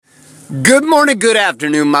Good morning, good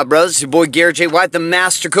afternoon, my brothers. It's your boy Garrett J. White, the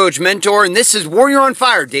Master Coach Mentor, and this is Warrior on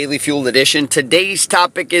Fire Daily Fuel Edition. Today's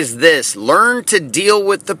topic is this: learn to deal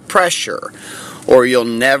with the pressure, or you'll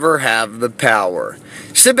never have the power.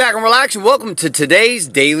 Sit back and relax, and welcome to today's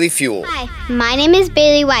Daily Fuel. Hi, my name is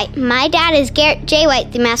Bailey White. My dad is Garrett J.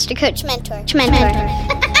 White, the Master Coach Mentor.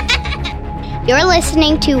 You're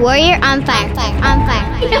listening to Warrior on Fire. On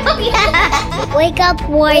fire. Wake up,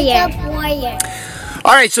 Warrior. Wake up, Warrior.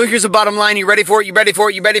 All right, so here's the bottom line. You ready for it? You ready for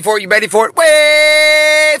it? You ready for it? You ready for it?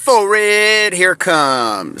 Wait for it. Here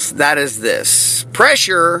comes. That is this: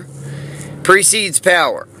 pressure precedes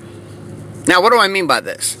power. Now, what do I mean by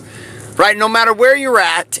this? Right, no matter where you're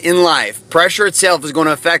at in life, pressure itself is going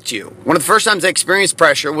to affect you. One of the first times I experienced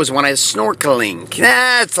pressure was when I was snorkeling.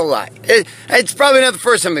 That's a lie. It's probably not the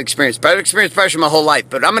first time I've experienced pressure. I've experienced pressure my whole life,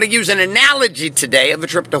 but I'm going to use an analogy today of a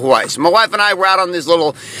trip to Hawaii. So my wife and I were out on this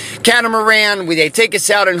little catamaran. They take us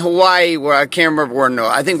out in Hawaii, where I can't remember,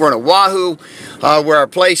 I think we're in Oahu, where our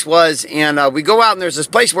place was, and we go out and there's this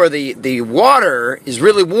place where the water is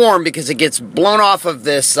really warm because it gets blown off of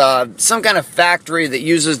this, some kind of factory that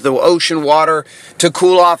uses the ocean water to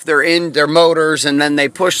cool off their motors, and then they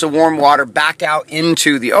push the warm water back out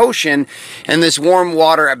into the ocean, and this warm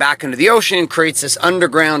water back into the ocean creates this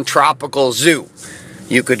underground tropical zoo,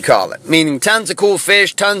 you could call it, meaning tons of cool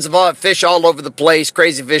fish, tons of fish all over the place,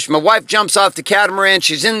 crazy fish. My wife jumps off the catamaran.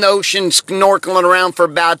 She's in the ocean snorkeling around for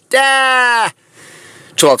about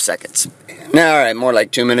 12 seconds. All right, more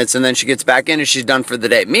like 2 minutes, and then she gets back in and she's done for the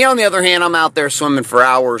day. Me, on the other hand, I'm out there swimming for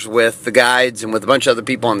hours with the guides and with a bunch of other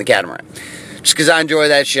people on the catamaran. Just because I enjoy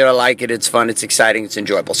that shit, I like it, it's fun, it's exciting, it's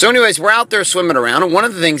enjoyable. So anyways, we're out there swimming around, and one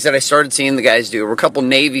of the things that I started seeing the guys do were a couple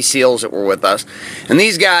Navy SEALs that were with us, and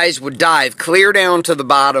these guys would dive clear down to the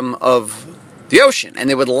bottom of the ocean, and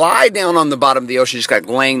they would lie down on the bottom of the ocean, just like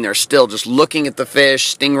laying there still, just looking at the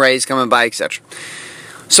fish, stingrays coming by, etc.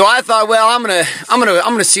 So I thought, well, I'm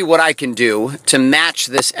gonna see what I can do to match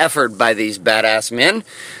this effort by these badass men.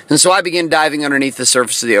 And so I began diving underneath the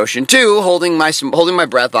surface of the ocean too, holding my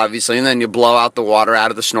breath, obviously, and then you blow out the water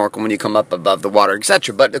out of the snorkel when you come up above the water,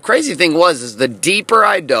 etc. But the crazy thing is the deeper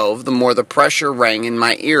I dove, the more the pressure rang in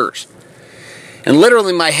my ears. And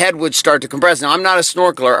literally my head would start to compress. Now, I'm not a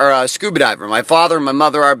snorkeler or a scuba diver. My father and my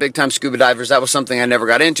mother are big-time scuba divers. That was something I never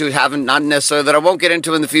got into. Not necessarily that I won't get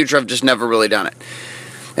into in the future. I've just never really done it.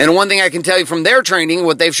 And one thing I can tell you from their training,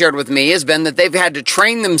 what they've shared with me, has been that they've had to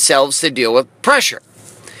train themselves to deal with pressure.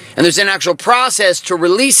 And there's an actual process to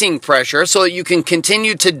releasing pressure so that you can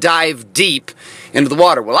continue to dive deep into the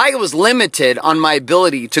water. Well, I was limited on my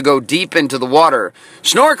ability to go deep into the water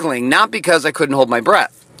snorkeling, not because I couldn't hold my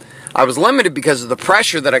breath. I was limited because of the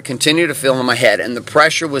pressure that I continued to feel in my head, and the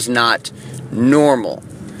pressure was not normal.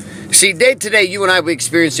 See, day to day, you and I, we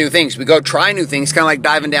experience new things. We go try new things, kind of like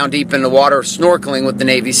diving down deep in the water, snorkeling with the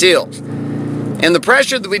Navy SEALs. And the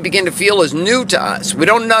pressure that we begin to feel is new to us. We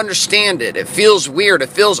don't understand it. It feels weird. It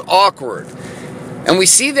feels awkward. And we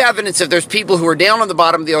see the evidence that there's people who are down on the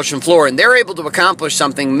bottom of the ocean floor, and they're able to accomplish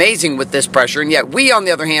something amazing with this pressure, and yet we, on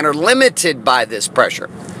the other hand, are limited by this pressure.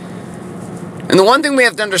 And the one thing we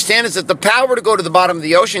have to understand is that the power to go to the bottom of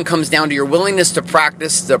the ocean comes down to your willingness to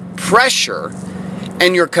practice the pressure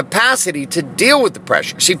and your capacity to deal with the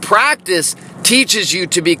pressure. See, practice teaches you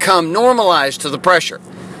to become normalized to the pressure.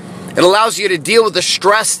 It allows you to deal with the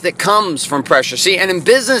stress that comes from pressure. See, and in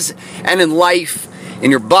business and in life, in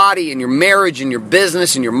your body, in your marriage, in your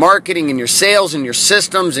business, in your marketing, in your sales, in your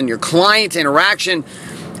systems, in your client interaction,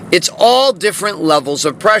 it's all different levels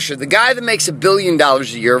of pressure. The guy that makes $1 billion a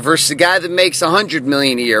year versus the guy that makes $100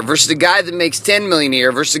 million a year versus the guy that makes $10 million a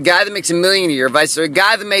year versus the guy that makes $1 million a year versus the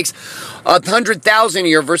guy that makes $100,000 a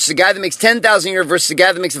year versus the guy that makes $10,000 a year versus the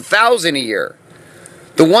guy that makes $1,000 a year.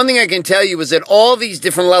 The one thing I can tell you is that all these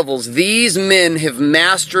different levels, these men have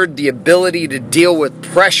mastered the ability to deal with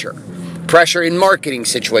pressure. Pressure in marketing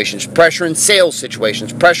situations, pressure in sales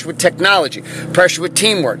situations, pressure with technology, pressure with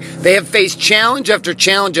teamwork. They have faced challenge after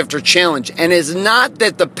challenge after challenge, and it's not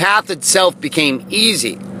that the path itself became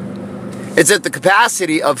easy. It's that the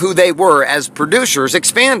capacity of who they were as producers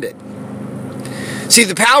expanded. See,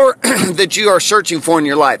 the power that you are searching for in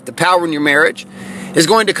your life, the power in your marriage, is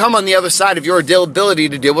going to come on the other side of your ability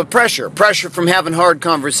to deal with pressure. Pressure from having hard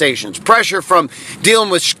conversations. Pressure from dealing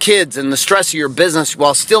with kids and the stress of your business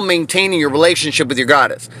while still maintaining your relationship with your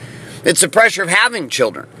goddess. It's the pressure of having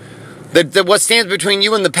children. That what stands between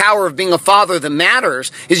you and the power of being a father that matters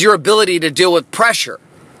is your ability to deal with pressure.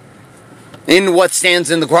 In what stands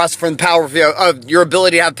in the cross from the power of your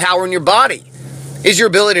ability to have power in your body is your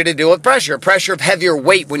ability to deal with pressure. Pressure of heavier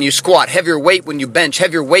weight when you squat, heavier weight when you bench,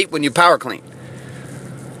 heavier weight when you power clean.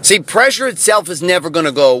 See, pressure itself is never going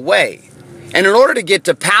to go away. And in order to get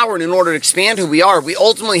to power and in order to expand who we are, we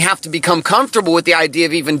ultimately have to become comfortable with the idea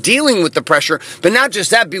of even dealing with the pressure, but not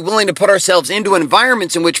just that, be willing to put ourselves into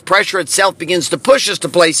environments in which pressure itself begins to push us to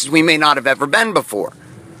places we may not have ever been before.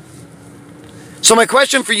 So my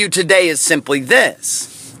question for you today is simply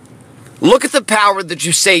this. Look at the power that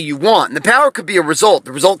you say you want. And the power could be a result.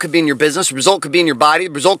 The result could be in your business. The result could be in your body.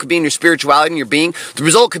 The result could be in your spirituality and your being. The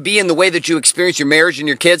result could be in the way that you experience your marriage and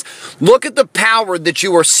your kids. Look at the power that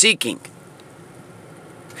you are seeking.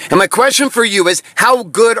 And my question for you is, how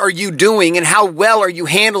good are you doing and how well are you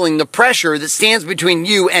handling the pressure that stands between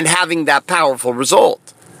you and having that powerful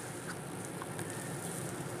result?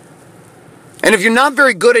 And if you're not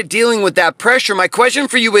very good at dealing with that pressure, my question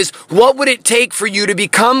for you is, what would it take for you to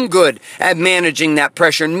become good at managing that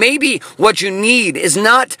pressure? And maybe what you need is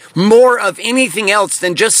not more of anything else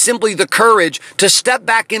than just simply the courage to step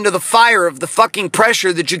back into the fire of the fucking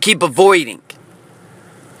pressure that you keep avoiding.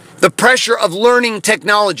 The pressure of learning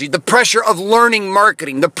technology, the pressure of learning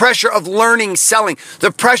marketing, the pressure of learning selling,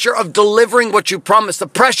 the pressure of delivering what you promised, the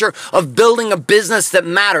pressure of building a business that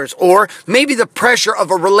matters, or maybe the pressure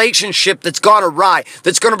of a relationship that's gone awry,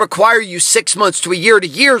 that's going to require you 6 months to a year to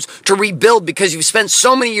years to rebuild because you've spent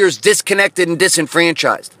so many years disconnected and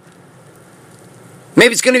disenfranchised.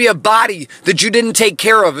 Maybe it's going to be a body that you didn't take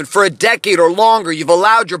care of, and for a decade or longer, you've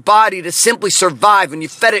allowed your body to simply survive, and you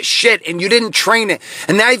fed it shit, and you didn't train it,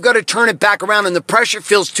 and now you've got to turn it back around, and the pressure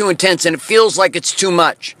feels too intense, and it feels like it's too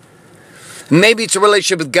much. Maybe it's a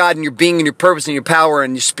relationship with God, and your being, and your purpose, and your power,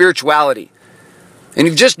 and your spirituality. And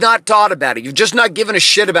you've just not thought about it. You've just not given a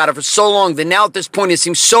shit about it for so long that now at this point it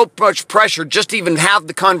seems so much pressure just to even have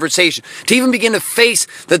the conversation, to even begin to face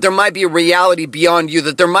that there might be a reality beyond you,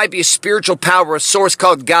 that there might be a spiritual power, a source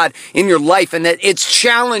called God in your life, and that it's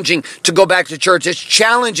challenging to go back to church. It's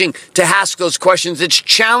challenging to ask those questions. It's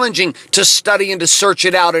challenging to study and to search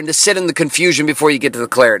it out and to sit in the confusion before you get to the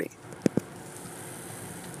clarity.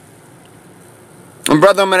 And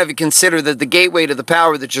brother, I'm going to have you consider that the gateway to the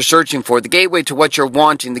power that you're searching for, the gateway to what you're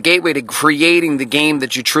wanting, the gateway to creating the game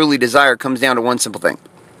that you truly desire comes down to one simple thing.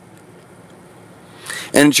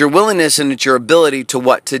 And it's your willingness and it's your ability to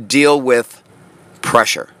what? To deal with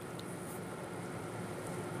pressure.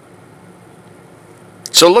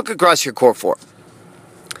 So look across your core four.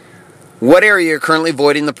 What area you're currently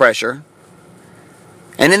avoiding the pressure?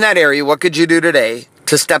 And in that area, what could you do today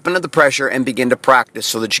to step into the pressure and begin to practice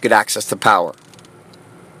so that you could access the power?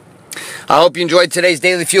 I hope you enjoyed today's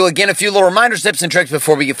Daily Fuel. Again, a few little reminders, tips, and tricks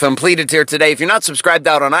before we get completed here today. If you're not subscribed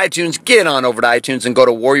out on iTunes, get on over to iTunes and go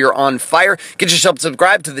to Warrior on Fire. Get yourself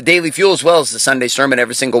subscribed to the Daily Fuel as well as the Sunday Sermon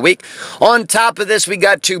every single week. On top of this, we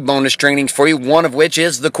got 2 bonus trainings for you, one of which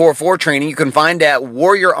is the Core 4 training you can find at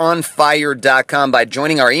warrioronfire.com by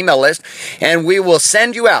joining our email list. And we will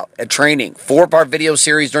send you out a training, 4-part video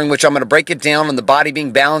series during which I'm going to break it down on the body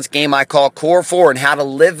being balanced game I call Core 4 and how to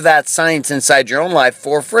live that science inside your own life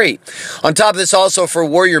for free. On top of this, also for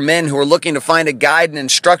warrior men who are looking to find a guide and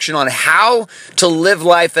instruction on how to live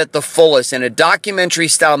life at the fullest in a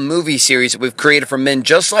documentary-style movie series that we've created for men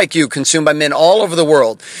just like you, consumed by men all over the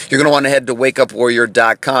world, you're going to want to head to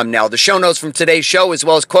wakeupwarrior.com. Now, the show notes from today's show, as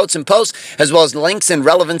well as quotes and posts, as well as links and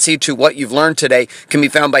relevancy to what you've learned today, can be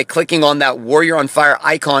found by clicking on that Warrior on Fire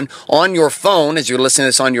icon on your phone as you're listening to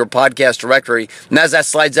this on your podcast directory. And as that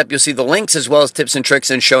slides up, you'll see the links as well as tips and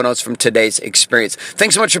tricks and show notes from today's experience.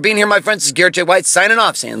 Thanks so much for being here, my friends. This is Garrett J. White signing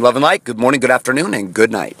off, saying love and light, good morning, good afternoon, and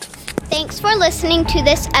good night. Thanks for listening to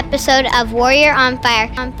this episode of Warrior on Fire.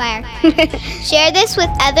 Share this with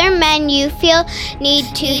other men you feel need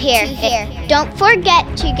to hear. Don't forget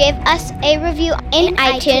to give us a review in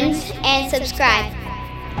iTunes and subscribe.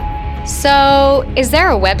 So, is there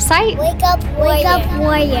a website? Wake up,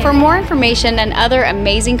 Warrior. For more information and other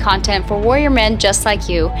amazing content for warrior men just like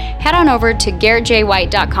you, head on over to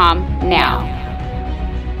GarrettJWhite.com now.